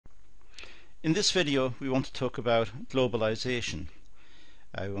In this video we want to talk about globalization.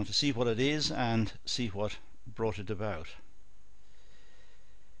 We want to see what it is and see what brought it about.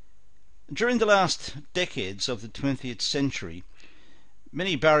 During the last decades of the 20th century,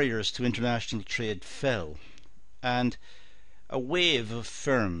 many barriers to international trade fell, and a wave of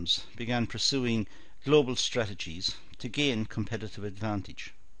firms began pursuing global strategies to gain competitive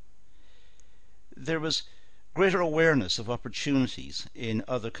advantage. There was greater awareness of opportunities in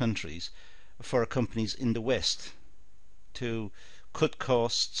other countries for companies in the West to cut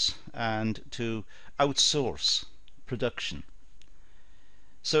costs and to outsource production.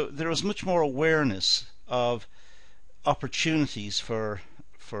 So there was much more awareness of opportunities for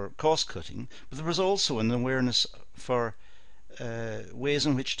cost cutting, but there was also an awareness for ways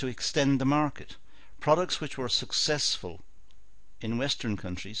in which to extend the market. Products which were successful in Western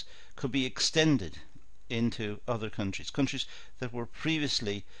countries could be extended into other countries, countries that were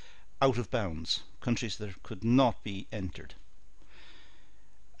previously out of bounds, countries that could not be entered.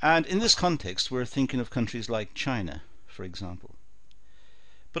 And in this context we're thinking of countries like China, for example.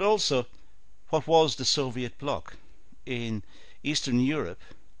 But also what was the Soviet bloc. In Eastern Europe,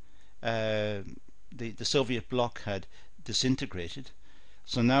 the Soviet bloc had disintegrated,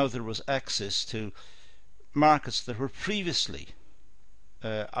 so now there was access to markets that were previously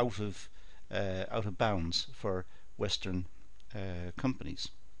out of bounds for Western companies.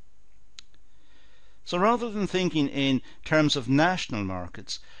 So rather than thinking in terms of national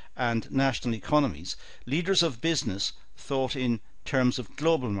markets and national economies, leaders of business thought in terms of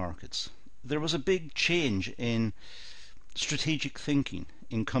global markets. There was a big change in strategic thinking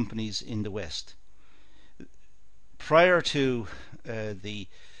in companies in the West. Prior to the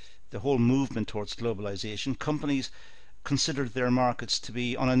whole movement towards globalization, companies considered their markets to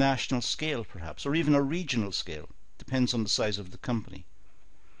be on a national scale perhaps, or even a regional scale, depends on the size of the company.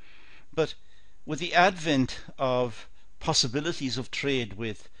 But with the advent of possibilities of trade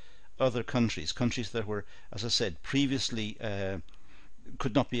with other countries, countries that were, as I said, previously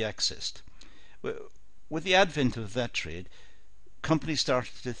could not be accessed, with the advent of that trade, companies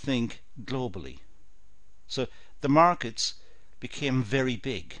started to think globally. So the markets became very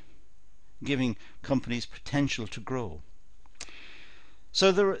big, giving companies potential to grow.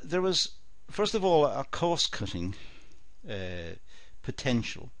 So there was, first of all, a cost-cutting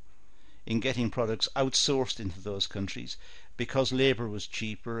potential in getting products outsourced into those countries. Because labour was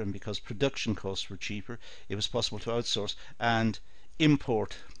cheaper and because production costs were cheaper, it was possible to outsource and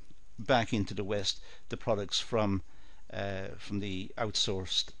import back into the West the products from the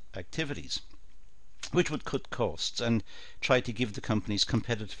outsourced activities, which would cut costs and try to give the companies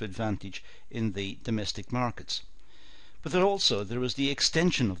competitive advantage in the domestic markets. But then also there was the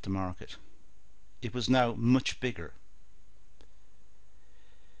extension of the market. It was now much bigger.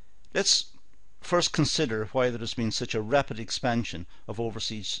 Let's first consider why there has been such a rapid expansion of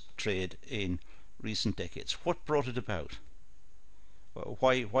overseas trade in recent decades. What brought it about?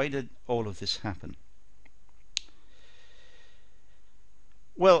 Why did all of this happen?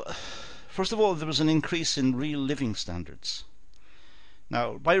 Well, first of all, there was an increase in real living standards.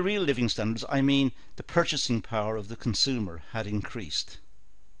 Now, by real living standards, I mean the purchasing power of the consumer had increased.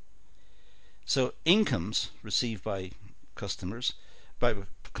 So incomes received by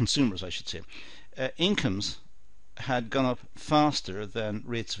consumers, I should say, incomes had gone up faster than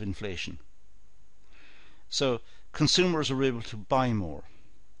rates of inflation. So consumers were able to buy more.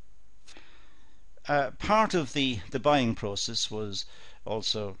 Part of the buying process was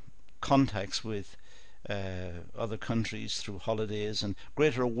also contacts with other countries through holidays and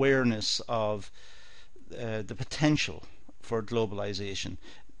greater awareness of the potential for globalization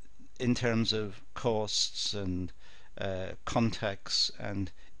in terms of costs and contacts and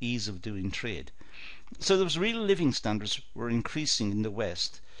ease of doing trade. So there was real living standards were increasing in the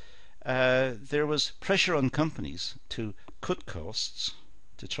West. There was pressure on companies to cut costs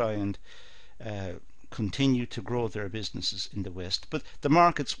to try and continue to grow their businesses in the West, but the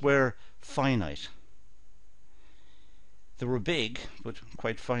markets were finite. They were big but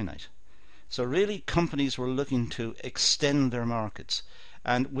quite finite. So really companies were looking to extend their markets,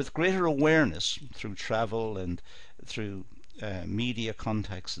 and with greater awareness through travel and through media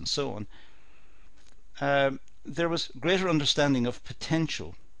contacts and so on, there was greater understanding of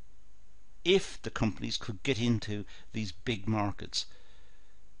potential if the companies could get into these big markets,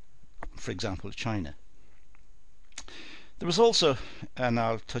 for example China. There was also, and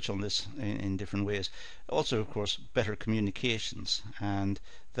I'll touch on this in different ways, also of course better communications, and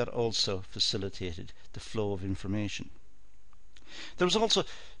that also facilitated the flow of information. There was also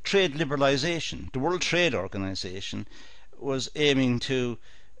trade liberalisation. The World Trade Organization was aiming to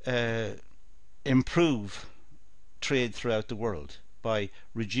improve trade throughout the world by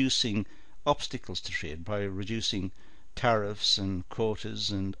reducing obstacles to trade, by reducing tariffs and quotas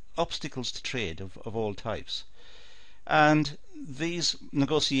and obstacles to trade of all types. And these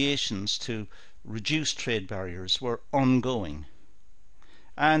negotiations to reduce trade barriers were ongoing.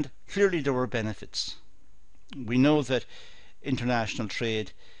 And clearly there were benefits. We know that international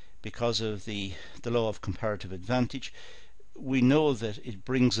trade, because of the law of comparative advantage, we know that it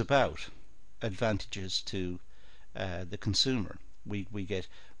brings about advantages to the consumer. We get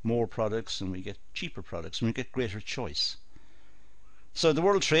more products and we get cheaper products and we get greater choice. So the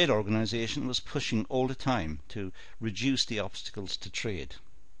World Trade Organization was pushing all the time to reduce the obstacles to trade.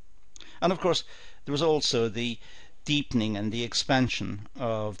 And of course there was also the deepening and the expansion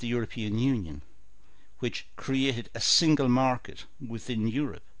of the European Union, which created a single market within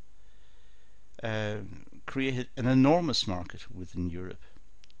Europe, created an enormous market within Europe.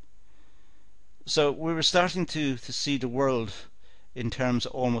 So we were starting to see the world in terms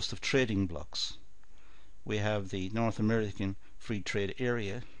almost of trading blocks. We have the North American Free Trade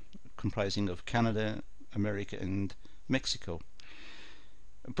Area, comprising of Canada, America and Mexico.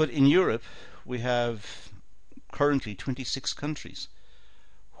 But in Europe we have currently 26 countries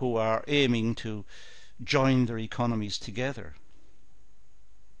who are aiming to join their economies together.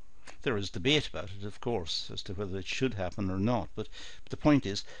 There is debate about it, of course, as to whether it should happen or not, but the point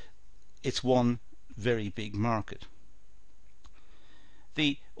is, it's one very big market.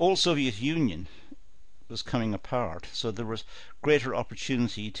 The old Soviet Union was coming apart, so there was greater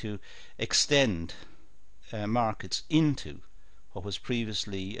opportunity to extend markets into what was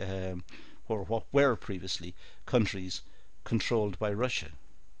previously, or what were previously countries controlled by Russia,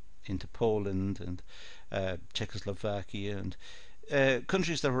 into Poland and Czechoslovakia and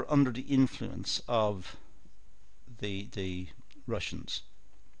countries that were under the influence of the Russians.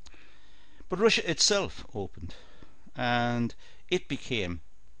 But Russia itself opened, and it became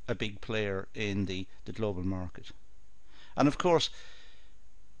a big player in the global market. And of course,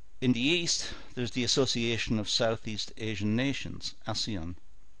 in the East, there's the Association of Southeast Asian Nations, ASEAN,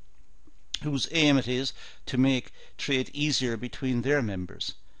 whose aim it is to make trade easier between their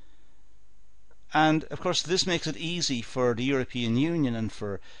members. And of course this makes it easy for the European Union and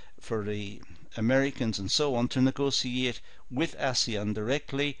for the Americans and so on to negotiate with ASEAN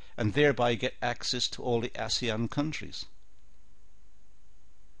directly and thereby get access to all the ASEAN countries.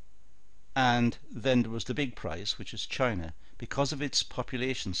 And then there was the big prize, which is China, because of its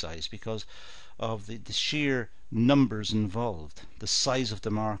population size, because of the sheer numbers involved, the size of the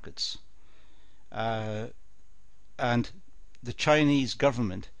markets. And the Chinese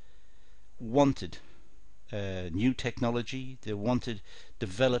government wanted new technology, they wanted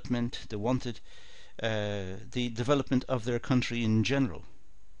development, they wanted the development of their country in general.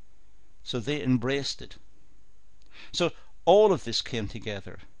 So they embraced it. So all of this came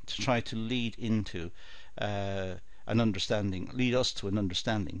together to try to lead into lead us to an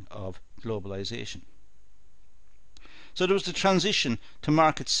understanding of globalization. So there was the transition to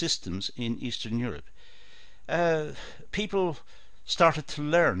market systems in Eastern Europe. People started to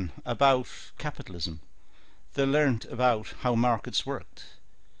learn about capitalism. They learned about how markets worked.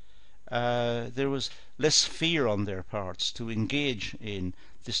 There was less fear on their parts to engage in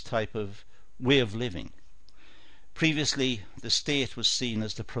this type of way of living. Previously, the state was seen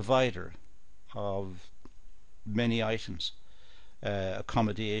as the provider of many items,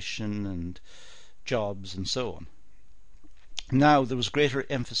 accommodation and jobs and so on. Now there was greater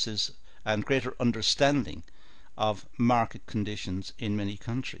emphasis and greater understanding of market conditions in many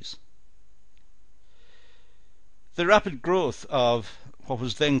countries. The rapid growth of what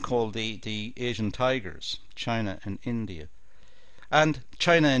was then called the Asian tigers, China and India. And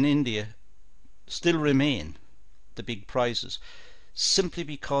China and India still remain the big prizes simply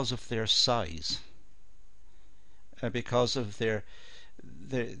because of their size, because of their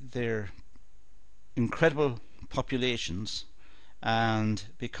incredible populations, and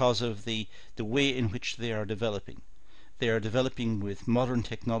because of the way in which they are developing. They are developing with modern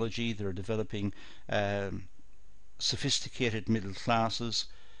technology, they are developing sophisticated middle classes.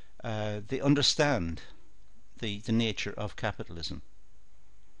 They understand the nature of capitalism.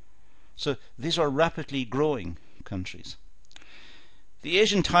 So these are rapidly growing countries. The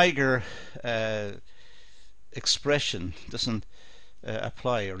Asian tiger expression doesn't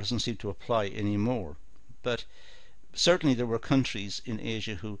apply, or doesn't seem to apply anymore, but certainly there were countries in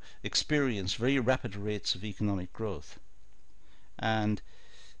Asia who experienced very rapid rates of economic growth, and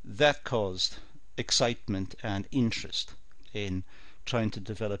that caused excitement and interest in trying to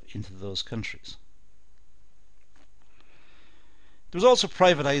develop into those countries. There was also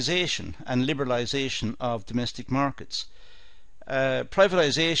privatization and liberalization of domestic markets.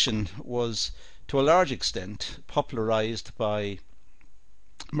 Privatization was, to a large extent, popularized by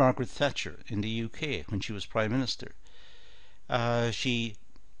Margaret Thatcher in the UK when she was Prime Minister. She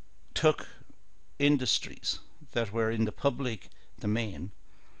took industries that were in the public domain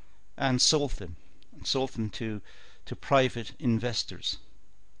and sold them to private investors.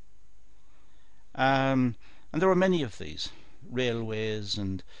 And there were many of these: railways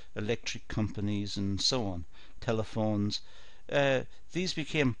and electric companies and so on, telephones. These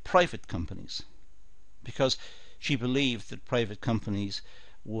became private companies because she believed that private companies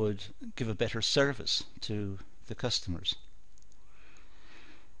would give a better service to the customers.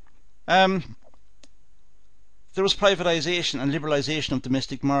 There was privatization and liberalization of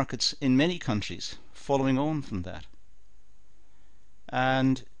domestic markets in many countries following on from that.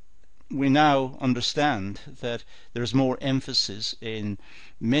 And we now understand that there is more emphasis in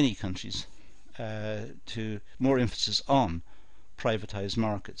many countries more emphasis on privatized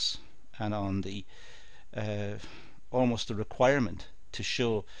markets and on the almost the requirement to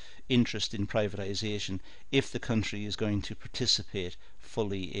show interest in privatization if the country is going to participate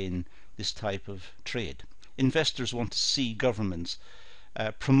fully in this type of trade. Investors want to see governments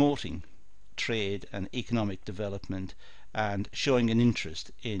promoting trade and economic development and showing an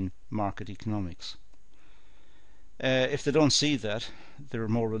interest in market economics. If they don't see that, they're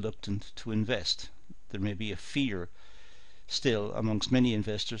more reluctant to invest. There may be a fear still amongst many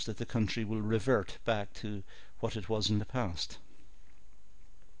investors that the country will revert back to what it was in the past.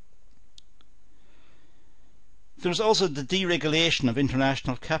 There's also the deregulation of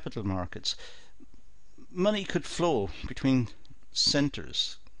international capital markets. Money could flow between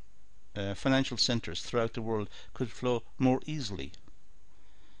centres, financial centres throughout the world could flow more easily.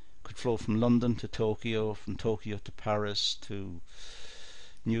 Could flow from London to Tokyo, from Tokyo to Paris to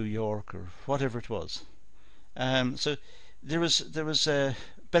New York, or whatever it was. So there was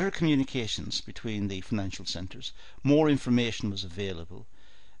better communications between the financial centres. More information was available,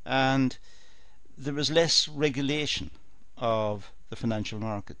 and there was less regulation of the financial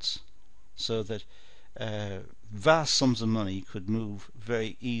markets, so that vast sums of money could move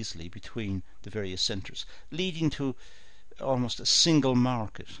very easily between the various centres, leading to almost a single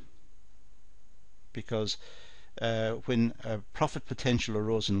market. Because when a profit potential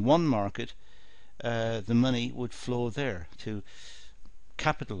arose in one market, the money would flow there to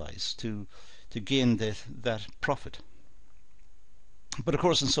capitalize, to gain that profit. But of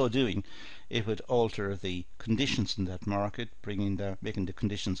course, in so doing, it would alter the conditions in that market, making the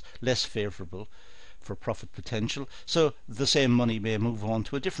conditions less favourable for profit potential. So the same money may move on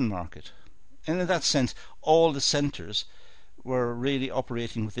to a different market. And in that sense, all the centres were really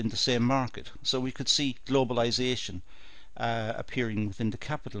operating within the same market. So we could see globalization appearing within the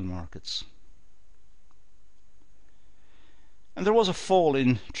capital markets. And there was a fall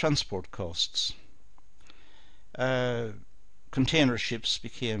in transport costs. Container ships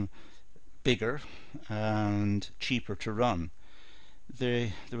became bigger and cheaper to run.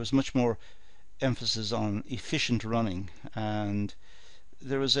 There was much more emphasis on efficient running, and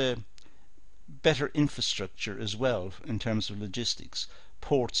there was a better infrastructure as well in terms of logistics.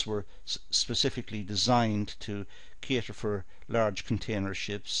 Ports were specifically designed to cater for large container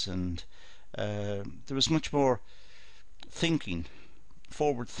ships, and there was much more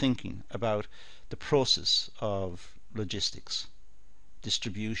forward thinking about the process of logistics,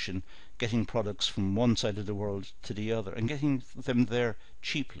 distribution, getting products from one side of the world to the other and getting them there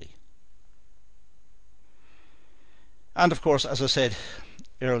cheaply. And of course, as I said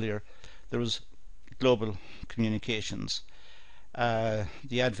earlier, there was global communications.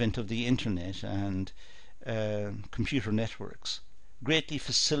 The advent of the internet and computer networks greatly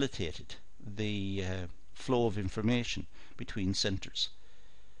facilitated the flow of information between centres,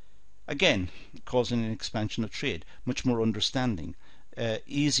 again causing an expansion of trade, much more understanding,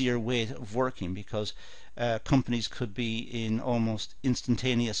 easier way of working, because companies could be in almost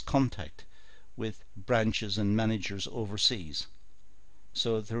instantaneous contact with branches and managers overseas.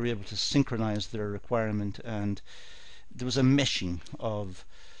 So they were able to synchronize their requirement, and there was a meshing of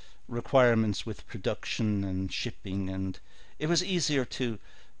requirements with production and shipping, and it was easier to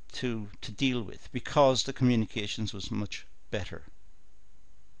deal with because the communications was much better.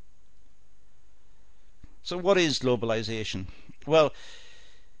 So what is globalization? Well,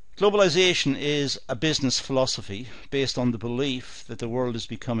 globalization is a business philosophy based on the belief that the world is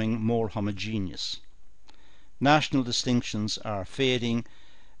becoming more homogeneous. National distinctions are fading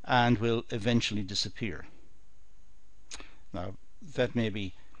and will eventually disappear. Now, that may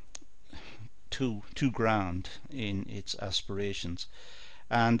be too grand in its aspirations,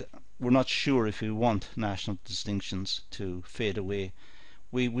 and we're not sure if we want national distinctions to fade away.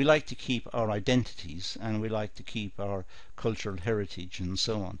 We like to keep our identities, and we like to keep our cultural heritage and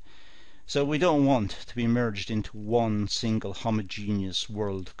so on. So we don't want to be merged into one single homogeneous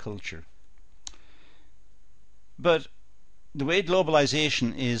world culture. But the way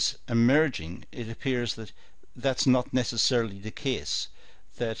globalization is emerging, it appears that that's not necessarily the case,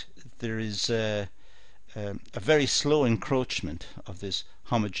 that there is a very slow encroachment of this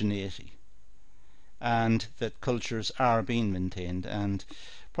homogeneity, and that cultures are being maintained, and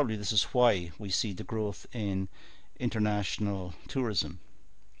probably this is why we see the growth in international tourism.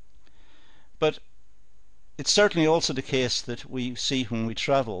 But it's certainly also the case that we see when we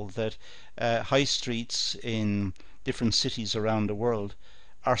travel that high streets in different cities around the world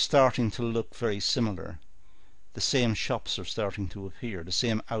are starting to look very similar. The same shops are starting to appear, the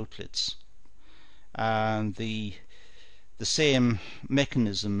same outlets, and the same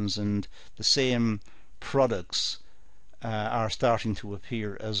mechanisms and the same products are starting to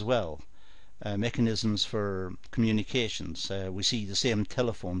appear as well. Mechanisms for communications. We see the same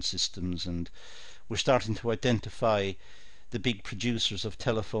telephone systems, and we're starting to identify the big producers of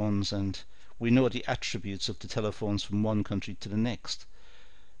telephones, and we know the attributes of the telephones from one country to the next.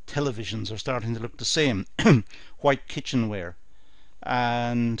 Televisions are starting to look the same. White kitchenware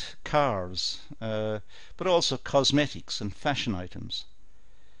and cars, but also cosmetics and fashion items.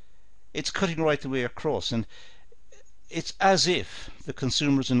 It's cutting right the way across, and it's as if the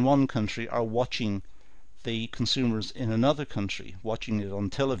consumers in one country are watching the consumers in another country, watching it on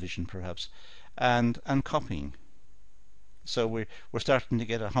television perhaps, and copying. So we're starting to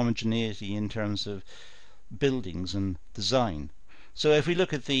get a homogeneity in terms of buildings and design. So if we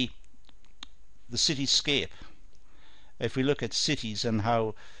look at the cityscape, if we look at cities and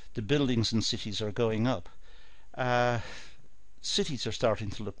how the buildings in cities are going up, cities are starting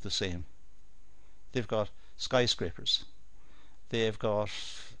to look the same. They've got skyscrapers. They've got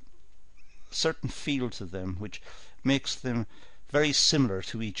a certain feel to them which makes them very similar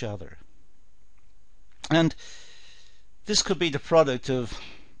to each other. And this could be the product of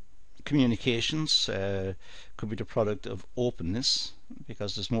communications, could be the product of openness,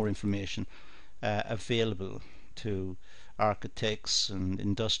 because there's more information available to architects and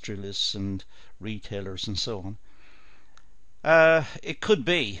industrialists and retailers and so on. It could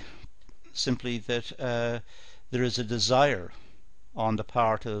be simply that there is a desire on the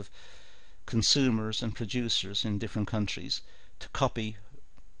part of consumers and producers in different countries to copy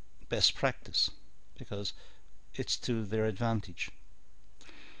best practice because it's to their advantage.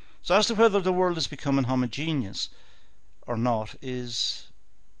 So as to whether the world is becoming homogeneous or not is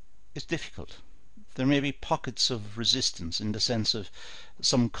difficult. There may be pockets of resistance in the sense of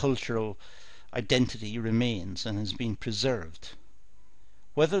some cultural identity remains and is being preserved.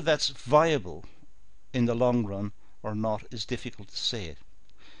 Whether that's viable in the long run or not is difficult to say.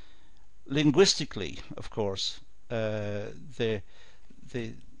 Linguistically, of course, the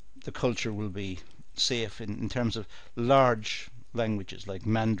culture will be safe in terms of large languages like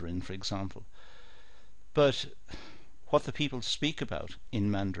Mandarin, for example. But what the people speak about in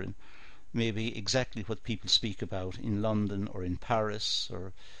Mandarin may be exactly what people speak about in London or in Paris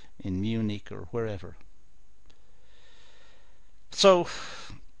or in Munich or wherever. So,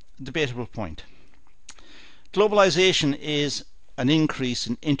 debatable point. Globalization is an increase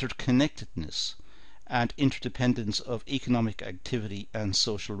in interconnectedness and interdependence of economic activity and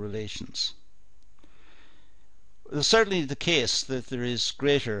social relations. It's certainly the case that there is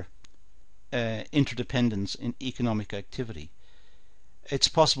greater interdependence in economic activity. It's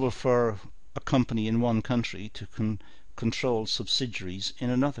possible for a company in one country to control subsidiaries in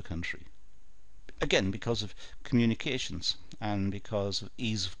another country. Again, because of communications and because of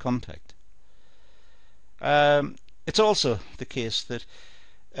ease of contact. It's also the case that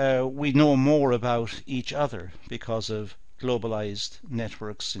we know more about each other because of globalized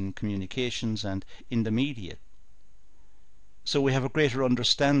networks in communications and in the media. So we have a greater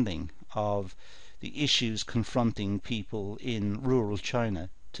understanding of the issues confronting people in rural China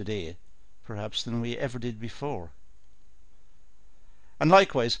today, perhaps, than we ever did before. And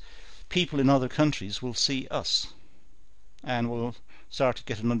likewise, people in other countries will see us and will start to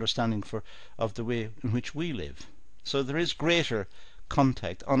get an understanding of the way in which we live. So there is greater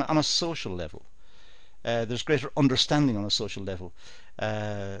contact on a social level. There's greater understanding on a social level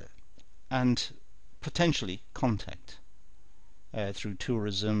and potentially contact through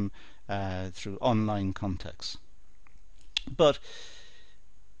tourism, through online contacts. But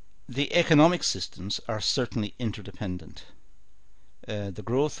the economic systems are certainly interdependent. The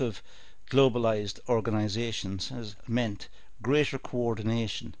growth of globalized organizations has meant greater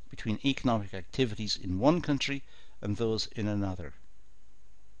coordination between economic activities in one country and those in another.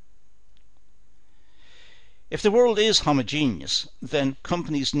 If the world is homogeneous, then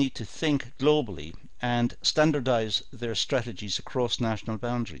companies need to think globally and standardize their strategies across national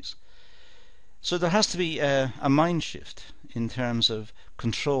boundaries. So there has to be a mind shift in terms of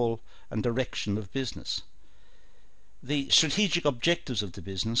control and direction of business. The strategic objectives of the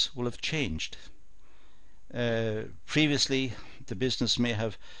business will have changed. Previously, the business may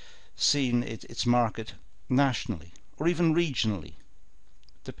have seen its market nationally or even regionally,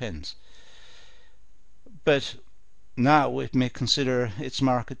 depends. But now it may consider its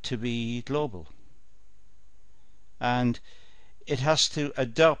market to be global, and it has to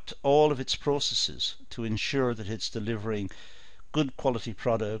adopt all of its processes to ensure that it's delivering good quality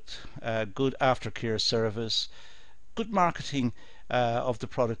product, good aftercare service, good marketing of the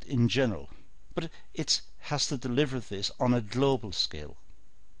product in general. But it has to deliver this on a global scale.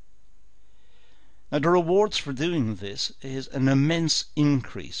 Now, the rewards for doing this is an immense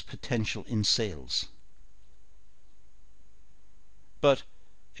increase potential in sales. But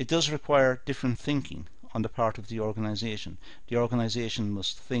it does require different thinking on the part of the organization. The organization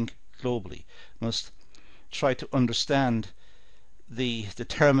must think globally, must try to understand the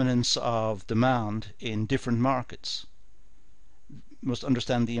determinants of demand in different markets, must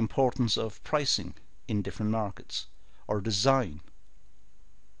understand the importance of pricing in different markets, or design.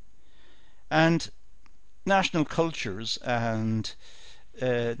 And national cultures and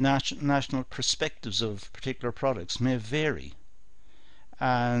national perspectives of particular products may vary,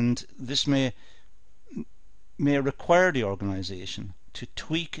 and this may require the organization to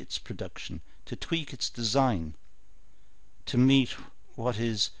tweak its production, to tweak its design to meet what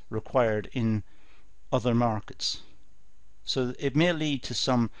is required in other markets. So it may lead to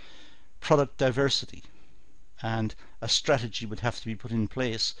some product diversity, and a strategy would have to be put in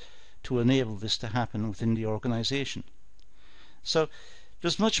place to enable this to happen within the organization. So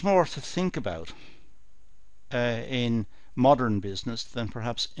there's much more to think about in modern business than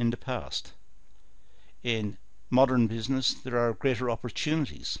perhaps in the past. In modern business, there are greater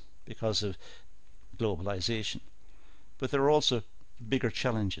opportunities because of globalization, but there are also bigger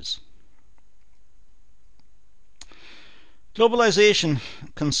challenges. Globalization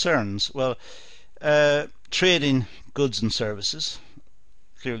concerns, well, trade in goods and services.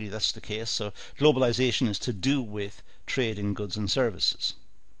 Clearly that's the case. So globalization is to do with trade in goods and services.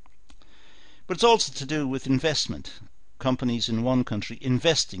 But it's also to do with investment. Companies in one country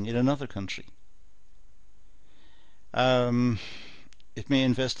investing in another country. It may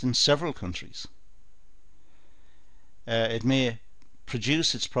invest in several countries. It may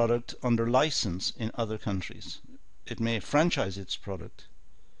produce its product under license in other countries. It may franchise its product.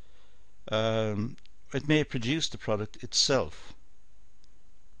 It may produce the product itself.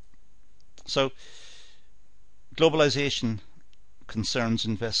 So globalization concerns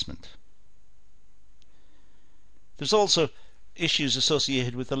investment. There's also issues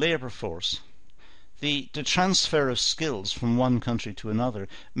associated with the labour force. The transfer of skills from one country to another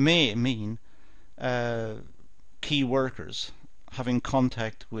may mean key workers having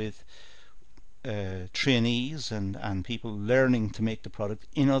contact with trainees and people learning to make the product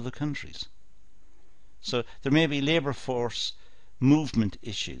in other countries. So there may be labour force movement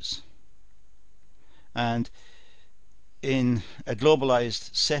issues. And in a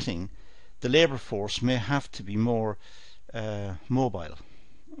globalized setting, the labour force may have to be more mobile,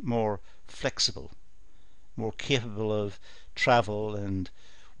 more flexible, more capable of travel and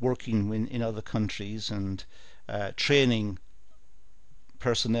working in other countries and training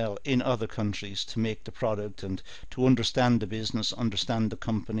personnel in other countries to make the product and to understand the business, understand the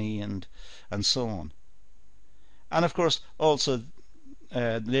company, and so on. And of course also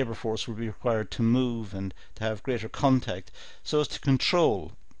the labour force will be required to move and to have greater contact so as to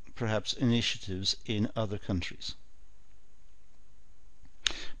control perhaps initiatives in other countries.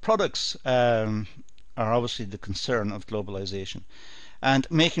 Products are obviously the concern of globalization, and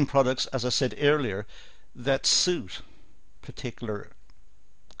making products, as I said earlier, that suit particular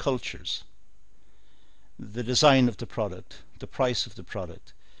cultures. The design of the product, the price of the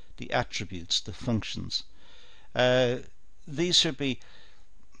product, the attributes, the functions. These should be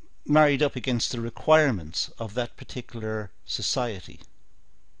married up against the requirements of that particular society.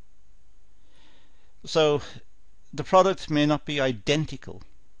 So the product may not be identical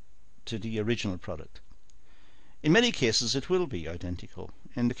to the original product. In many cases it will be identical.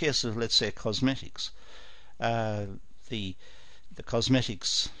 In the case of, let's say, cosmetics, the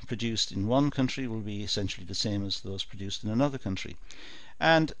cosmetics produced in one country will be essentially the same as those produced in another country.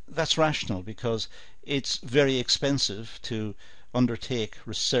 And that's rational because it's very expensive to undertake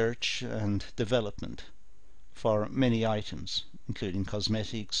research and development for many items, including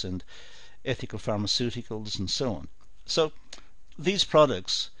cosmetics and ethical pharmaceuticals and so on. So these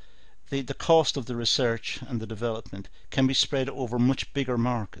products, the cost of the research and the development can be spread over much bigger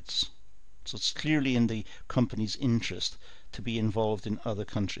markets. So it's clearly in the company's interest to be involved in other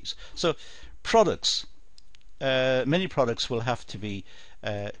countries. So products, many products will have to be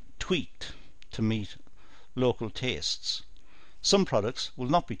tweaked to meet local tastes. Some products will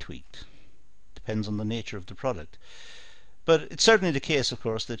not be tweaked. Depends on the nature of the product. But it's certainly the case, of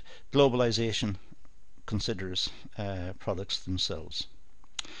course, that globalization considers products themselves.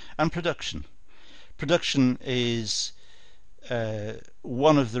 And production. Production is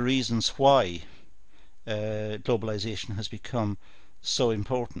one of the reasons why globalization has become so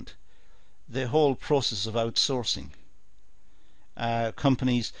important. The whole process of outsourcing.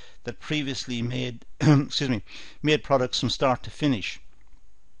 Companies that previously made made products from start to finish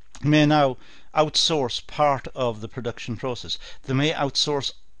may now outsource part of the production process. They may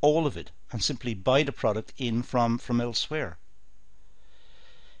outsource all of it and simply buy the product in from elsewhere.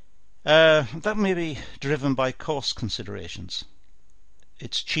 That may be driven by cost considerations.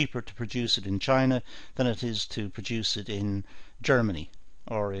 It's cheaper to produce it in China than it is to produce it in Germany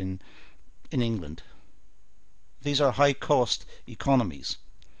or in England. These are high cost economies.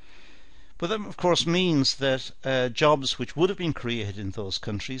 But that of course means that jobs which would have been created in those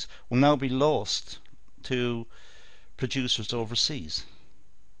countries will now be lost to producers overseas.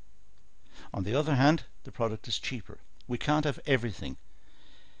 On the other hand, the product is cheaper. We can't have everything.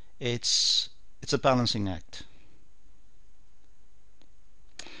 It's a balancing act.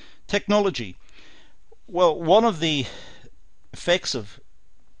 Technology. Well, one of the effects of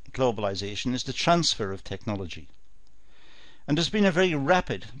globalization is the transfer of technology. And there's been a very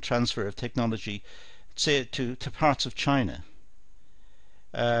rapid transfer of technology, say, to parts of China,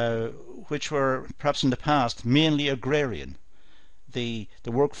 which were perhaps in the past mainly agrarian. The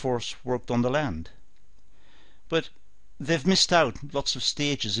workforce worked on the land. But they've missed out lots of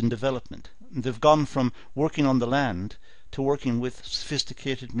stages in development. They've gone from working on the land to working with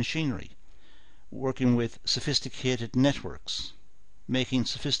sophisticated machinery, working with sophisticated networks, making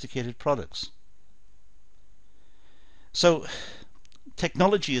sophisticated products. So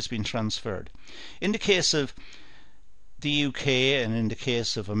technology has been transferred. In the case of the UK and in the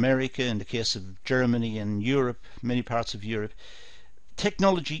case of America, in the case of Germany and Europe, many parts of Europe,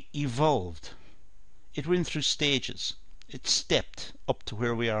 technology evolved. It went through stages. It stepped up to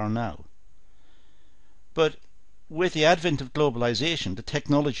where we are now. But with the advent of globalization, the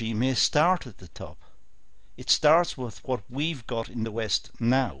technology may start at the top. It starts with what we've got in the West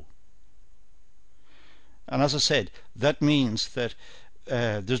now. And as I said, that means that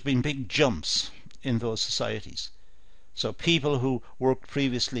there's been big jumps in those societies. So people who worked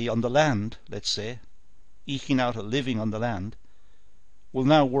previously on the land, let's say, eking out a living on the land, will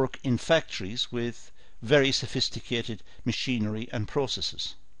now work in factories with very sophisticated machinery and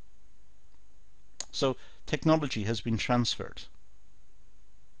processes. So technology has been transferred.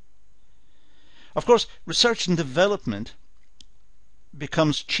 Of course, research and development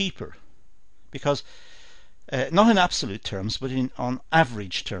becomes cheaper because not in absolute terms, but on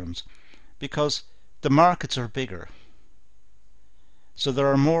average terms, because the markets are bigger. So there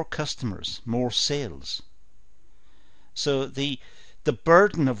are more customers, more sales. So the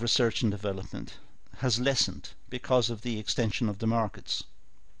burden of research and development has lessened because of the extension of the markets.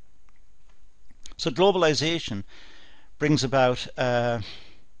 So globalization brings about the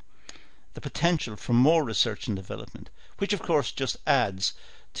potential for more research and development, which of course just adds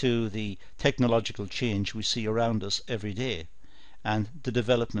to the technological change we see around us every day and the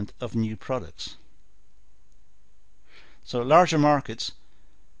development of new products. So larger markets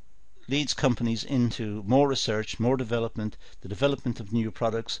leads companies into more research, more development, the development of new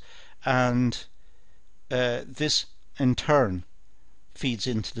products, and this in turn feeds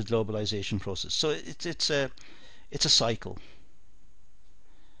into the globalization process. So it's a cycle.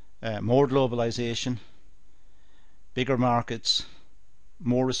 More globalization, bigger markets,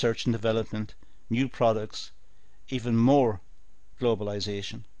 more research and development, new products, even more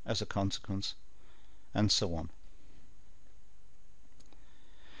globalization as a consequence, and so on.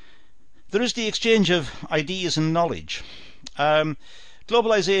 There is the exchange of ideas and knowledge.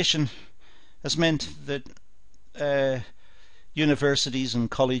 Globalization has meant that universities and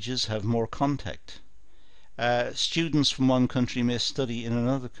colleges have more contact. Students from one country may study in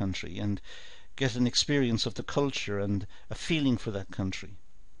another country and get an experience of the culture and a feeling for that country.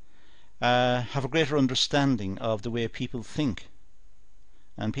 Have a greater understanding of the way people think.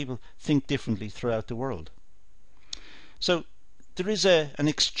 and people think differently throughout the world. So there is an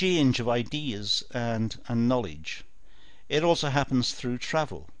exchange of ideas and knowledge. It also happens through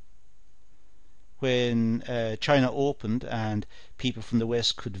travel. When China opened and people from the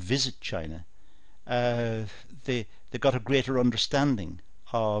West could visit China, they got a greater understanding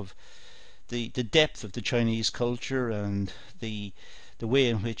of the depth of the Chinese culture and the way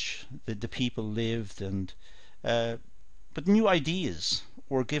in which the people lived, and but new ideas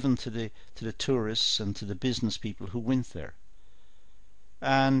were given to the tourists and to the business people who went there.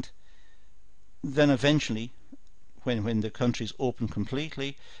 And then eventually, when the countries opened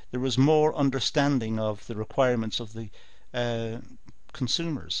completely, there was more understanding of the requirements of the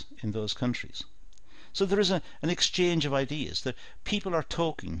consumers in those countries. So there is an exchange of ideas. That people are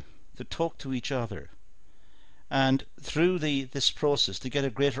talking, they talk to each other, and through this process they get a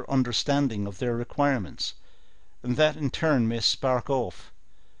greater understanding of their requirements, and that in turn may spark off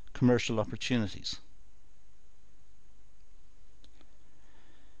commercial opportunities.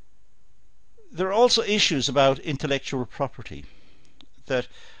 There are also issues about intellectual property that,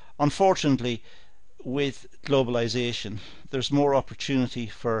 unfortunately, with globalization, there's more opportunity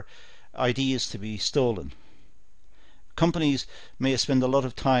for ideas to be stolen. Companies may spend a lot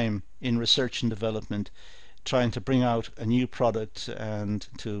of time in research and development trying to bring out a new product and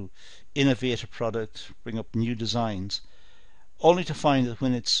to innovate a product, bring up new designs, only to find that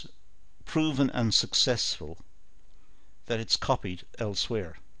when it's proven and successful, that it's copied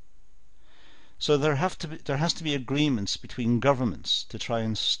elsewhere. So there has to be agreements between governments to try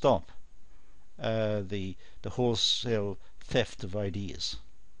and stop the wholesale theft of ideas.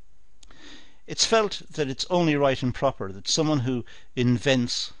 It's felt that it's only right and proper that someone who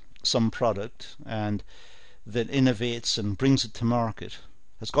invents some product and that innovates and brings it to market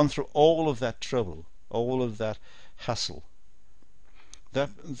has gone through all of that trouble, all of that hassle.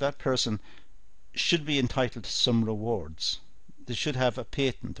 That person should be entitled to some rewards. They should have a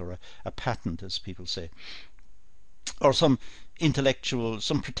patent or a patent, as people say, or some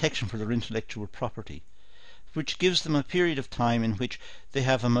protection for their intellectual property, which gives them a period of time in which they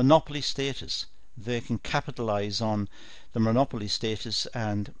have a monopoly status. They can capitalize on the monopoly status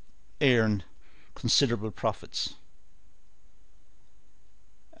and earn considerable profits.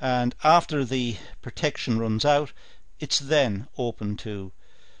 And after the protection runs out, it's then open to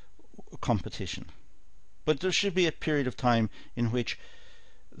competition. But there should be a period of time in which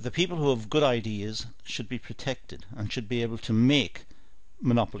the people who have good ideas should be protected and should be able to make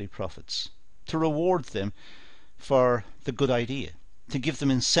monopoly profits, to reward them for the good idea, to give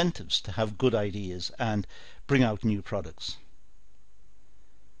them incentives to have good ideas and bring out new products.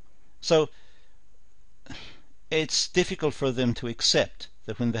 So it's difficult for them to accept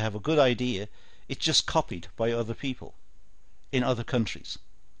that when they have a good idea, it's just copied by other people in other countries,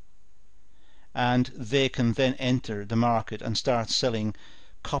 and they can then enter the market and start selling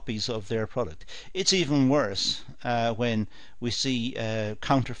copies of their product. It's even worse when we see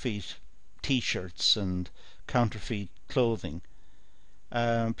counterfeit t-shirts and counterfeit clothing.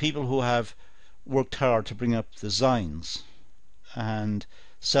 People who have worked hard to bring up designs and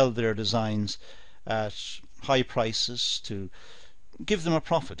sell their designs at high prices to give them a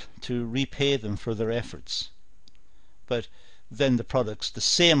profit, to repay them for their efforts. But then the products, the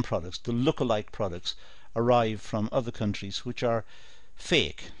same products, the look-alike products, arrive from other countries which are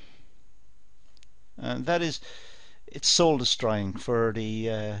fake. And that is, it's soul destroying for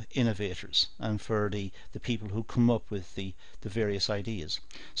the innovators and for the people who come up with the various ideas.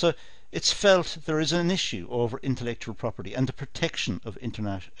 So it's felt there is an issue over intellectual property and the protection of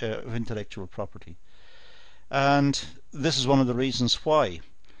intellectual property. And this is one of the reasons why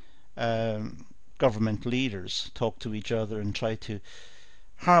government leaders talk to each other and try to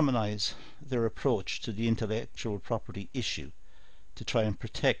harmonize their approach to the intellectual property issue to try and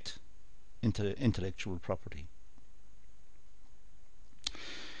protect intellectual property.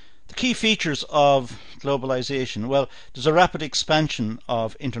 The key features of globalization, well, there's a rapid expansion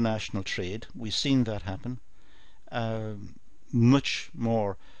of international trade. We've seen that happen. Much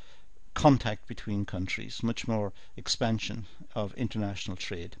more contact between countries, much more expansion of international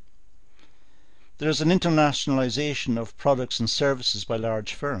trade. There's an internationalization of products and services by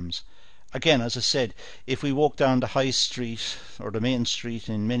large firms. Again, as I said, if we walk down the high street or the main street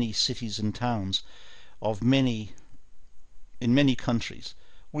in many cities and towns in many countries,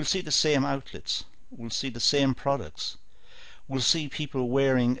 we'll see the same outlets, we'll see the same products, we'll see people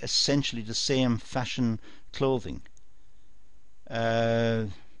wearing essentially the same fashion clothing.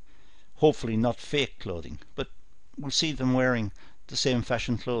 Hopefully not fake clothing, but we'll see them wearing the same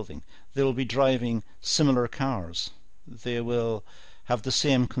fashion clothing. They will be driving similar cars. They will have the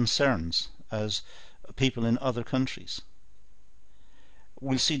same concerns as people in other countries.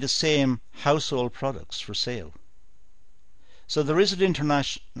 We'll see the same household products for sale. So there is an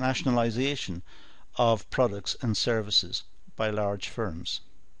internationalization of products and services by large firms.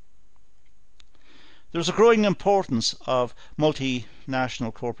 There's a growing importance of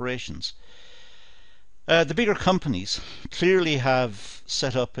multinational corporations. The bigger companies clearly have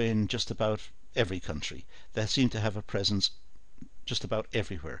set up in just about every country. They seem to have a presence just about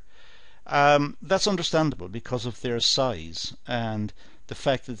everywhere. That's understandable because of their size and the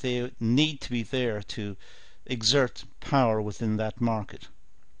fact that they need to be there to exert power within that market.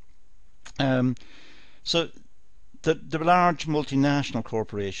 So the large multinational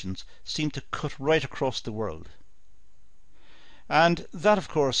corporations seem to cut right across the world. And that, of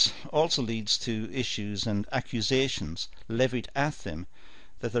course, also leads to issues and accusations levied at them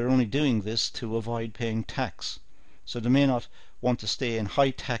that they're only doing this to avoid paying tax. So they may not want to stay in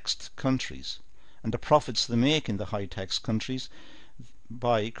high-taxed countries. And the profits they make in the high-taxed countries,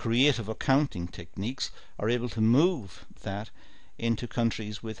 by creative accounting techniques, are able to move that into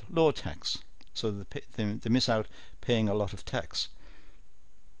countries with low tax. So they miss out paying a lot of tax.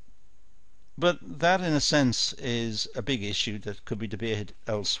 But that, in a sense, is a big issue that could be debated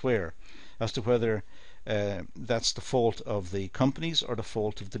elsewhere as to whether that's the fault of the companies or the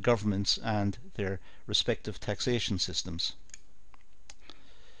fault of the governments and their respective taxation systems.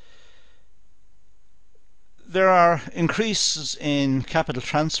 There are increases in capital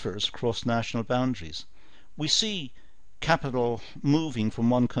transfers across national boundaries. We see capital moving from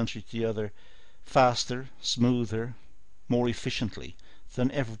one country to the other faster, smoother, more efficiently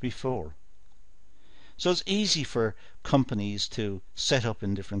than ever before. So it's easy for companies to set up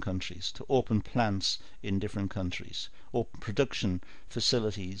in different countries, to open plants in different countries, open production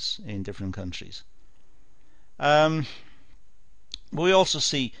facilities in different countries. We also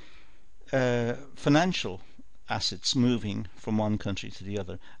see financial assets moving from one country to the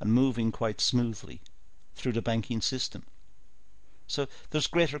other and moving quite smoothly through the banking system. So there's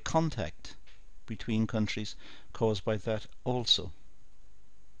greater contact between countries caused by that also.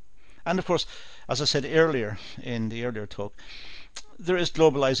 And of course, as I said earlier in the earlier talk, there is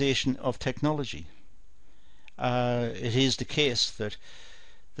globalization of technology. It is the case that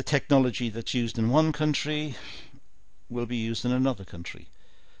the technology that's used in one country will be used in another country.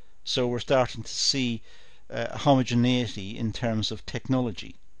 So we're starting to see homogeneity in terms of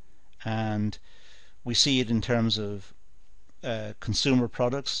technology, and we see it in terms of consumer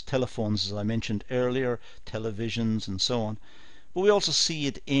products, telephones, as I mentioned earlier, televisions and so on. But we also see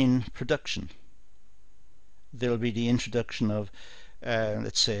it in production. There will be the introduction of,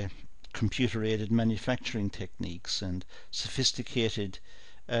 let's say, computer-aided manufacturing techniques and sophisticated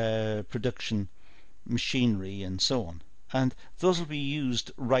production machinery and so on. And those will be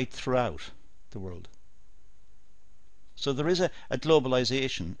used right throughout the world. So there is a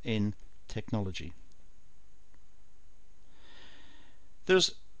globalization in technology. There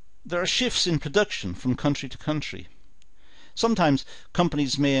are shifts in production from country to country. Sometimes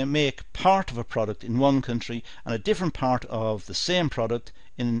companies may make part of a product in one country and a different part of the same product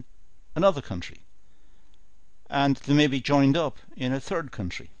in another country. And they may be joined up in a third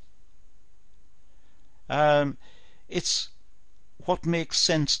country. It's what makes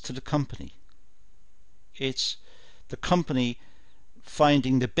sense to the company. It's the company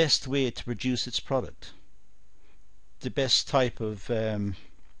finding the best way to produce its product, the best type of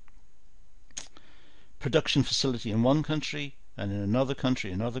production facility in one country and in another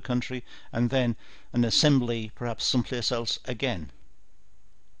country, and then an assembly perhaps someplace else again.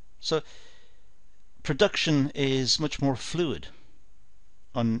 So production is much more fluid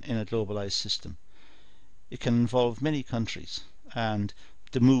in a globalized system. It can involve many countries and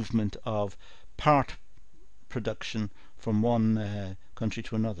the movement of part production from one country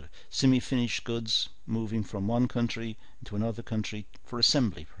to another. Semi-finished goods moving from one country into another country for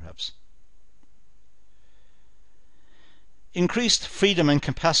assembly perhaps. Increased freedom and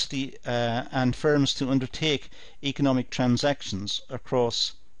capacity and firms to undertake economic transactions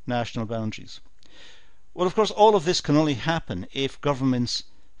across national boundaries. Well, of course, all of this can only happen if governments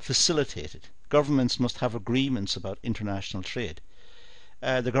facilitate it. Governments must have agreements about international trade.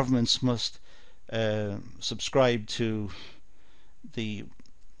 The governments must subscribe to the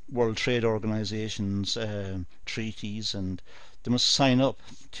World Trade Organization's treaties, and they must sign up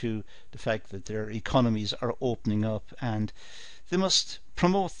to the fact that their economies are opening up, and they must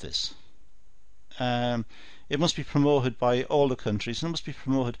promote this. It must be promoted by all the countries, and it must be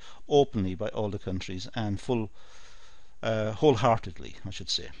promoted openly by all the countries and wholeheartedly, I should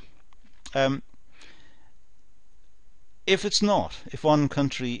say. If it's not, if one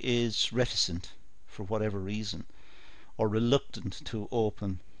country is reticent for whatever reason, or reluctant to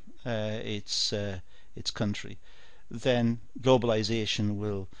open its country, then globalization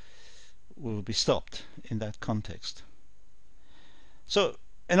will be stopped in that context. So,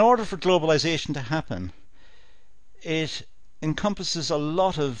 in order for globalization to happen, it encompasses a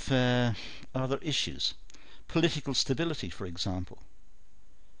lot of other issues. Political stability, for example.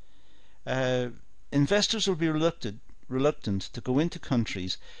 Investors will be reluctant to go into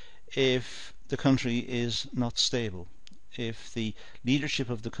countries if the country is not stable, if the leadership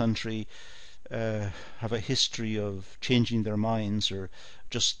of the country have a history of changing their minds or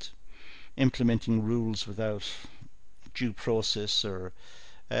just implementing rules without due process, or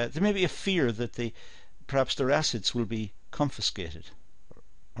there may be a fear that perhaps their assets will be confiscated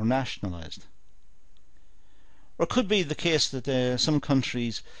or nationalized. Or it could be the case that some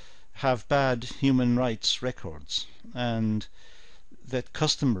countries have bad human rights records, and that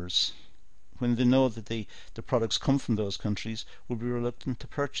customers, when they know that the products come from those countries, will be reluctant to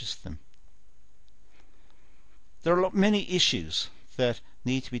purchase them. There are many issues that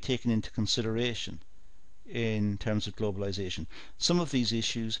need to be taken into consideration in terms of globalization. Some of these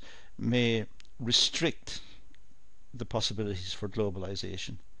issues may restrict the possibilities for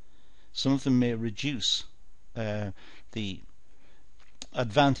globalization. Some of them may reduce the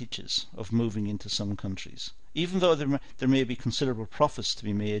advantages of moving into some countries. Even though there may be considerable profits to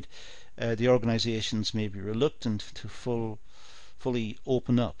be made, the organizations may be reluctant to fully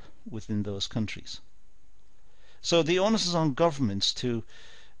open up within those countries. So the onus is on governments to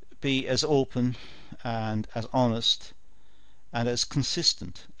be as open and as honest and as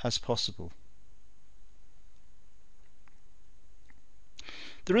consistent as possible.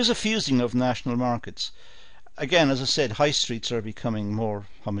 There is a fusing of national markets. Again, as I said, high streets are becoming more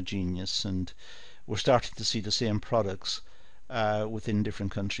homogeneous, and we're starting to see the same products within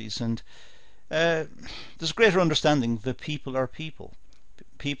different countries, and there's a greater understanding that people are people.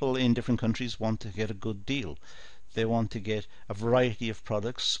 People in different countries want to get a good deal. They want to get a variety of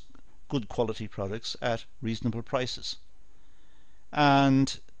products, good quality products, at reasonable prices.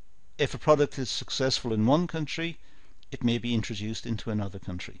 And if a product is successful in one country, it may be introduced into another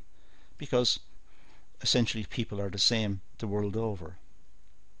country, because essentially people are the same the world over.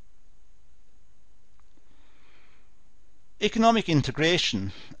 Economic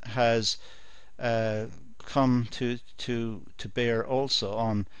integration has come to bear also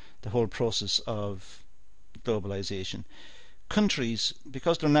on the whole process of globalization. Countries,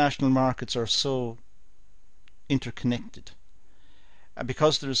 because their national markets are so interconnected, and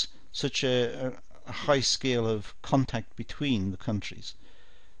because there's such a high scale of contact between the countries,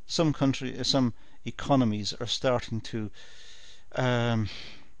 some economies are starting to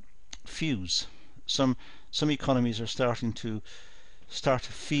fuse. Some economies are starting to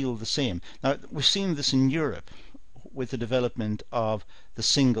feel the same. Now, we've seen this in Europe with the development of the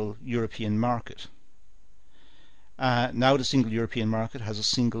single European market. Now the single European market has a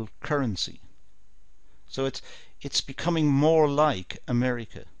single currency. So it's becoming more like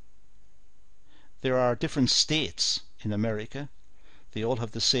America. There are different states in America. They all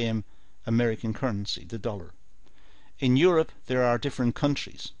have the same American currency, the dollar. In Europe, there are different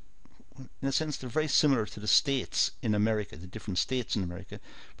countries. In a sense, they're very similar to the states in America, the different states in America,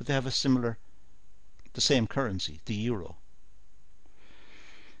 but they have the same currency, the euro.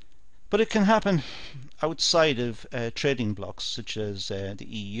 But it can happen outside of trading blocs such as the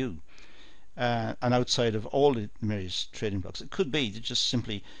EU, and outside of all the various trading blocs. It could be that just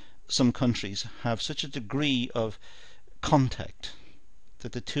simply some countries have such a degree of contact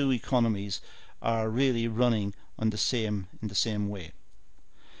that the two economies are really running in the same way.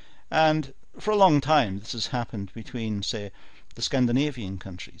 And for a long time this has happened between, say, the Scandinavian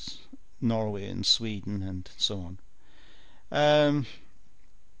countries, Norway and Sweden and so on.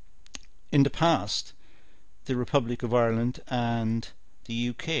 In the past, the Republic of Ireland and the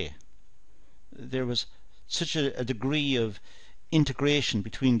UK, there was such a degree of integration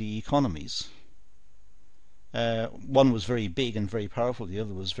between the economies. One was very big and very powerful, the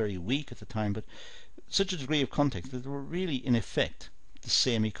other was very weak at the time, but such a degree of contact that they were really in effect the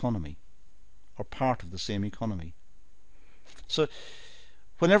same economy, or part of the same economy. So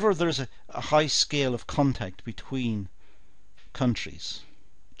whenever there's a high scale of contact between countries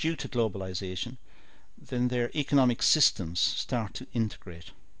due to globalization, then their economic systems start to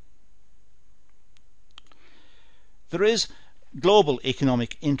integrate. There is global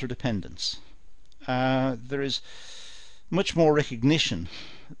economic interdependence. There is much more recognition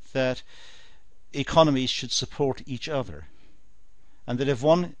that economies should support each other, and that if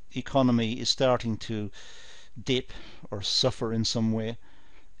one economy is starting to dip or suffer in some way,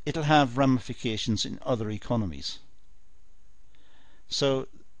 it'll have ramifications in other economies. So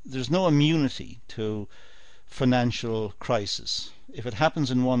there's no immunity to financial crisis. If it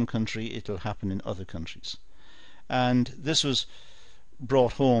happens in one country, it'll happen in other countries. And this was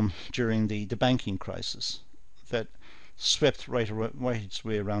brought home during the banking crisis that swept right its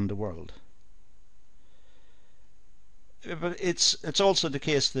way around the world. But it's also the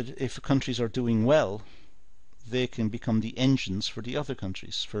case that if countries are doing well, they can become the engines for the other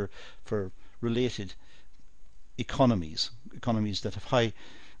countries, for related economies that have high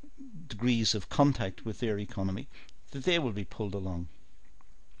degrees of contact with their economy, that they will be pulled along.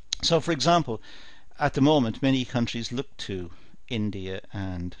 So, for example, at the moment, many countries look to India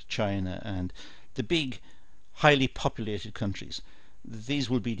and China and the big, highly populated countries. These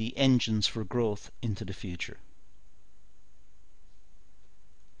will be the engines for growth into the future.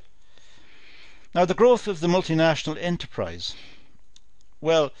 Now, the growth of the multinational enterprise.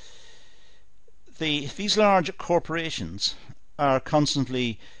 Well, these large corporations are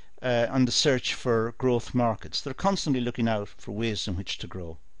constantly on the search for growth markets. They're constantly looking out for ways in which to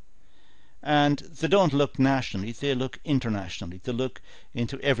grow. And they don't look nationally, they look internationally. They look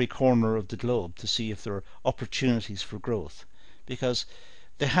into every corner of the globe to see if there are opportunities for growth, because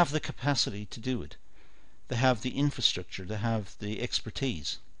they have the capacity to do it. They have the infrastructure, they have the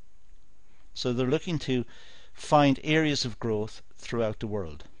expertise. So they're looking to find areas of growth throughout the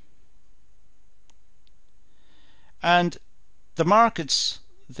world. And the markets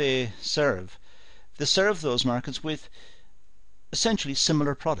they serve those markets with essentially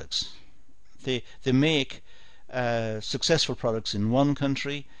similar products. They make successful products in one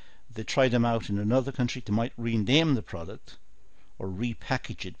country, they try them out in another country, they might rename the product or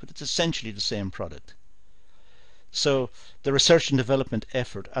repackage it, but it's essentially the same product. So the research and development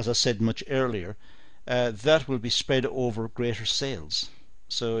effort, as I said much earlier, that will be spread over greater sales,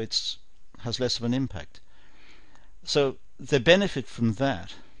 so it has less of an impact. So the benefit from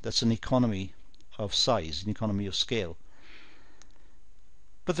that's an economy of size, an economy of scale.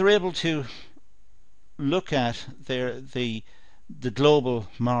 But they're able to look at the global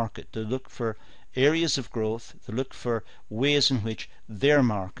market. They look for areas of growth. They look for ways in which their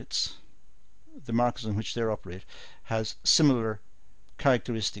markets, the markets in which they operate, has similar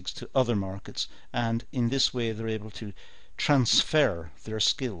characteristics to other markets, and in this way they're able to transfer their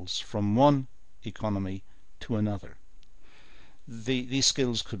skills from one economy to another. These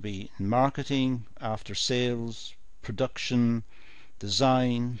skills could be in marketing, after sales, production,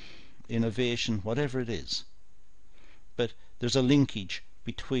 design, innovation, whatever it is. But there's a linkage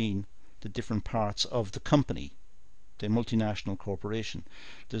between the different parts of the company, the multinational corporation.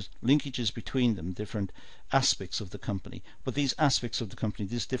 There's linkages between them, different aspects of the company. But these aspects of the company,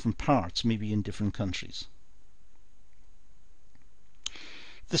 these different parts, may be in different countries.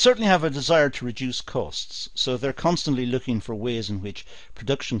 They certainly have a desire to reduce costs, so they're constantly looking for ways in which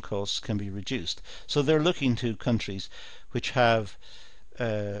production costs can be reduced. So they're looking to countries which have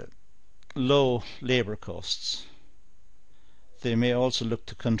low labour costs. They may also look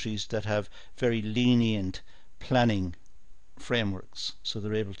to countries that have very lenient planning frameworks, so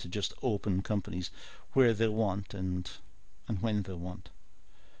they're able to just open companies where they want and when they want.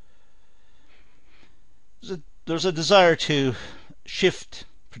 There's a desire to shift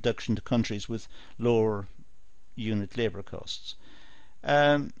production to countries with lower unit labour costs.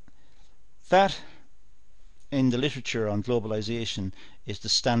 That in the literature on globalization is the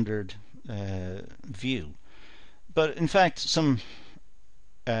standard view. But in fact some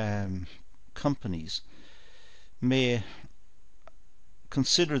companies may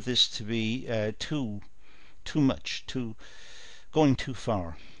consider this to be too much, going too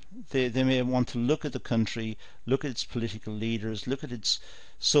far. They may want to look at the country, look at its political leaders, look at its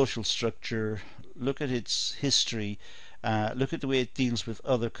social structure, look at its history, look at the way it deals with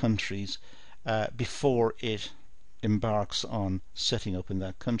other countries before it embarks on setting up in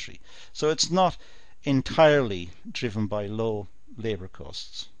that country. So it's not entirely driven by low labour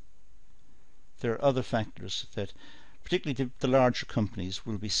costs. There are other factors that particularly the larger companies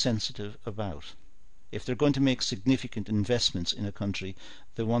will be sensitive about. If they're going to make significant investments in a country,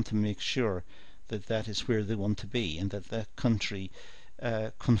 they want to make sure that that is where they want to be, and that that country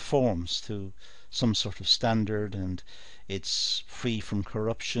conforms to some sort of standard, and it's free from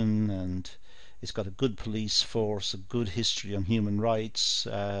corruption, and it's got a good police force, a good history on human rights,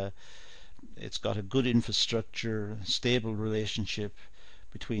 it's got a good infrastructure, stable relationship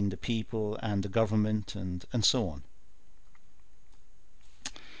between the people and the government, and so on.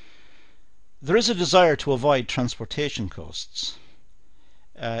 There is a desire to avoid transportation costs.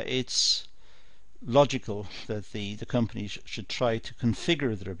 It's logical that the companies should try to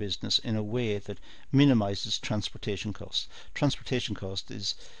configure their business in a way that minimizes transportation costs. Transportation cost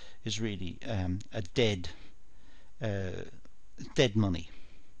is really a dead money.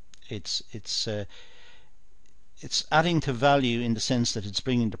 It's adding to value in the sense that it's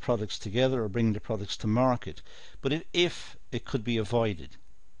bringing the products together or bringing the products to market. But if it could be avoided,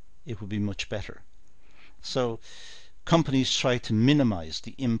 it would be much better. So companies try to minimize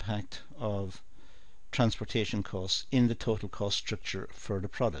the impact of transportation costs in the total cost structure for the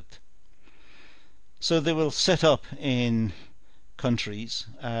product. So they will set up in countries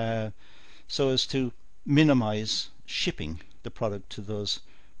so as to minimize shipping the product to those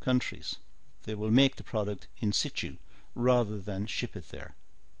countries. They will make the product in situ rather than ship it there.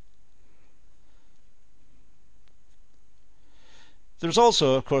 There's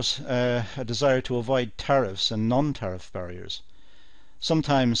also, of course, a desire to avoid tariffs and non-tariff barriers.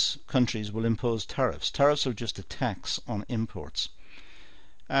 Sometimes countries will impose tariffs. Tariffs are just a tax on imports.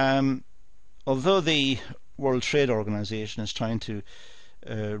 Although the World Trade Organization is trying to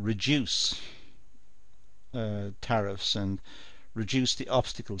reduce tariffs and reduce the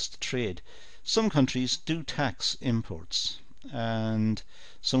obstacles to trade, some countries do tax imports, and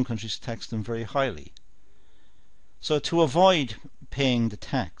some countries tax them very highly. So to avoid paying the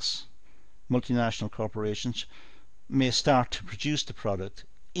tax, multinational corporations may start to produce the product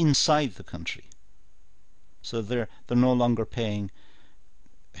inside the country. So they're no longer paying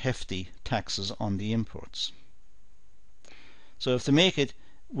hefty taxes on the imports. So if they make it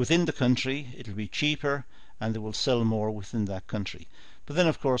within the country, it'll be cheaper and they will sell more within that country. But then,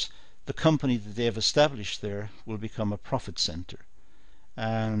 of course, the company that they've established there will become a profit center.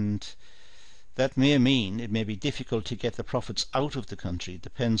 And that may mean it may be difficult to get the profits out of the country. It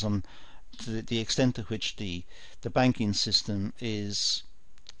depends on the extent to which the banking system is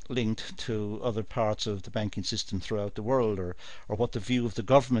linked to other parts of the banking system throughout the world, or what the view of the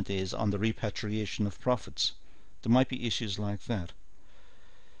government is on the repatriation of profits. There might be issues like that.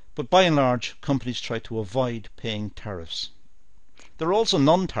 But by and large, companies try to avoid paying tariffs. There are also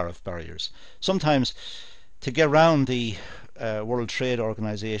non-tariff barriers. Sometimes, to get around the World Trade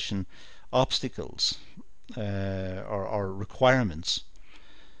Organization obstacles or requirements,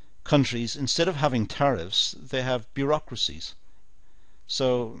 countries, instead of having tariffs, they have bureaucracies.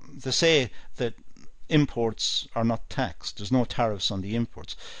 So they say that imports are not taxed, there's no tariffs on the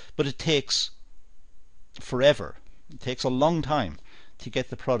imports, but it takes forever, it takes a long time to get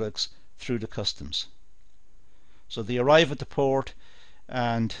the products through the customs. So they arrive at the port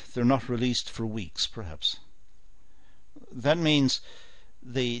and they're not released for weeks perhaps. That means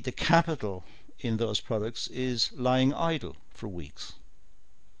the capital in those products is lying idle for weeks.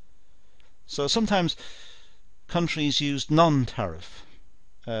 So sometimes countries use non-tariff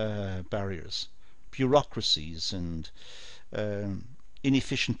barriers, bureaucracies and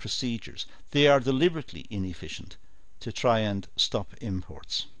inefficient procedures. They are deliberately inefficient to try and stop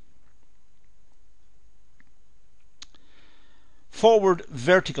imports. Forward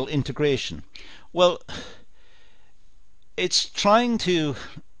vertical integration. Well, it's trying to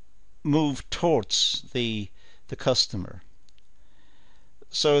move towards the customer.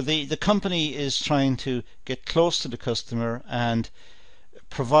 So the company is trying to get close to the customer and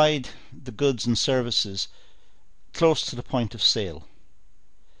provide the goods and services close to the point of sale.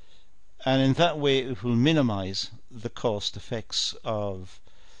 And in that way it will minimize the cost effects of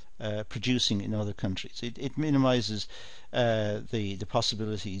producing in other countries. It minimizes the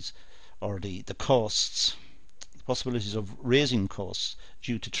possibilities or the costs, the possibilities of raising costs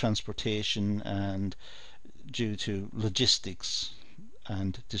due to transportation and due to logistics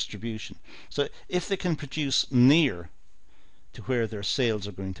and distribution. So if they can produce near to where their sales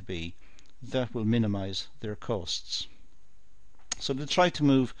are going to be, that will minimize their costs. So they try to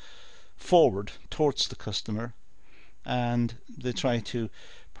move forward towards the customer, and they try to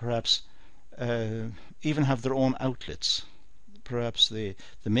perhaps even have their own outlets. Perhaps they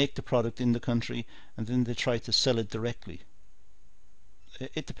make the product in the country and then they try to sell it directly.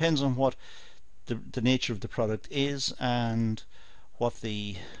 It depends on what the nature of the product is and what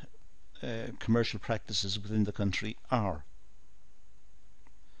the commercial practices within the country are.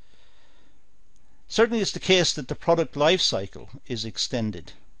 Certainly it's the case that the product life cycle is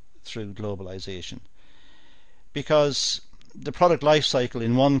extended through globalization, because the product life cycle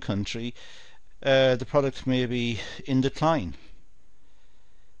in one country, the product may be in decline.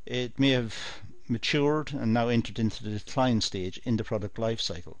 It may have matured and now entered into the decline stage in the product life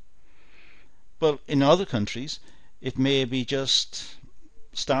cycle. But in other countries it may be just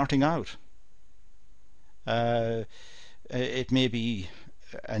starting out. It may be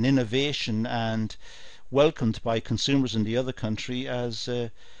an innovation and welcomed by consumers in the other country as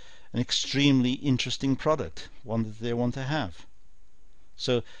an extremely interesting product, one that they want to have.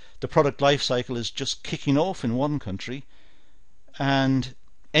 So the product life cycle is just kicking off in one country and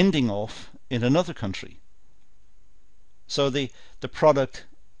ending off in another country. So the product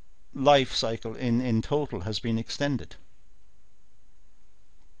life cycle in total has been extended.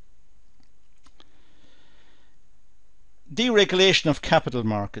 Deregulation of capital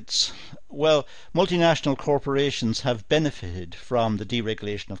markets. Well, multinational corporations have benefited from the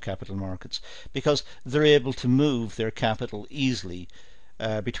deregulation of capital markets because they're able to move their capital easily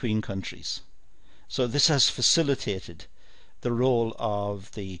between countries. So this has facilitated the role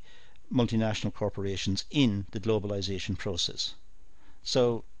of the multinational corporations in the globalization process.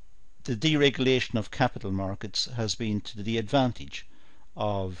 So the deregulation of capital markets has been to the advantage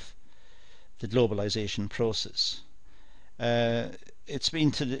of the globalization process. It's been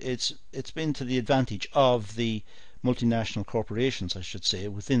to the advantage of the multinational corporations, I should say,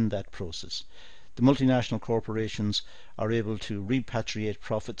 within that process. The multinational corporations are able to repatriate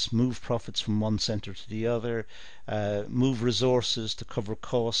profits, move profits from one centre to the other, move resources to cover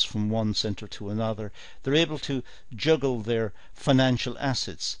costs from one centre to another. They're able to juggle their financial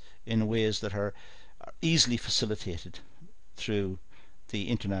assets in ways that are easily facilitated through the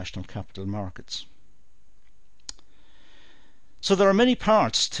international capital markets. So there are many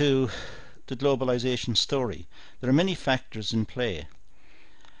parts to the globalization story. There are many factors in play.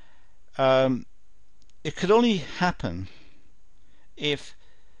 It could only happen if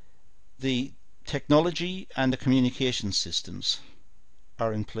the technology and the communication systems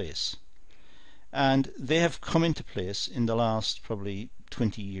are in place. And they have come into place in the last probably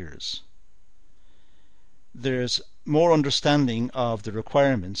 20 years. There's more understanding of the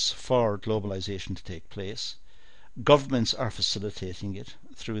requirements for globalization to take place. Governments are facilitating it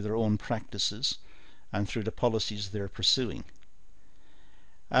through their own practices and through the policies they're pursuing.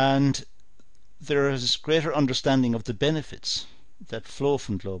 And there is greater understanding of the benefits that flow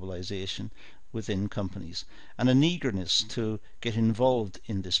from globalization within companies, and an eagerness to get involved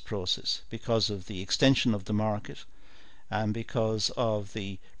in this process because of the extension of the market and because of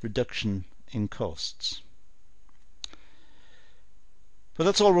the reduction in costs. But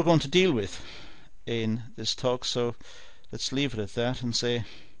that's all we're going to deal with in this talk, so let's leave it at that and say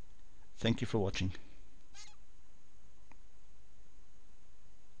thank you for watching.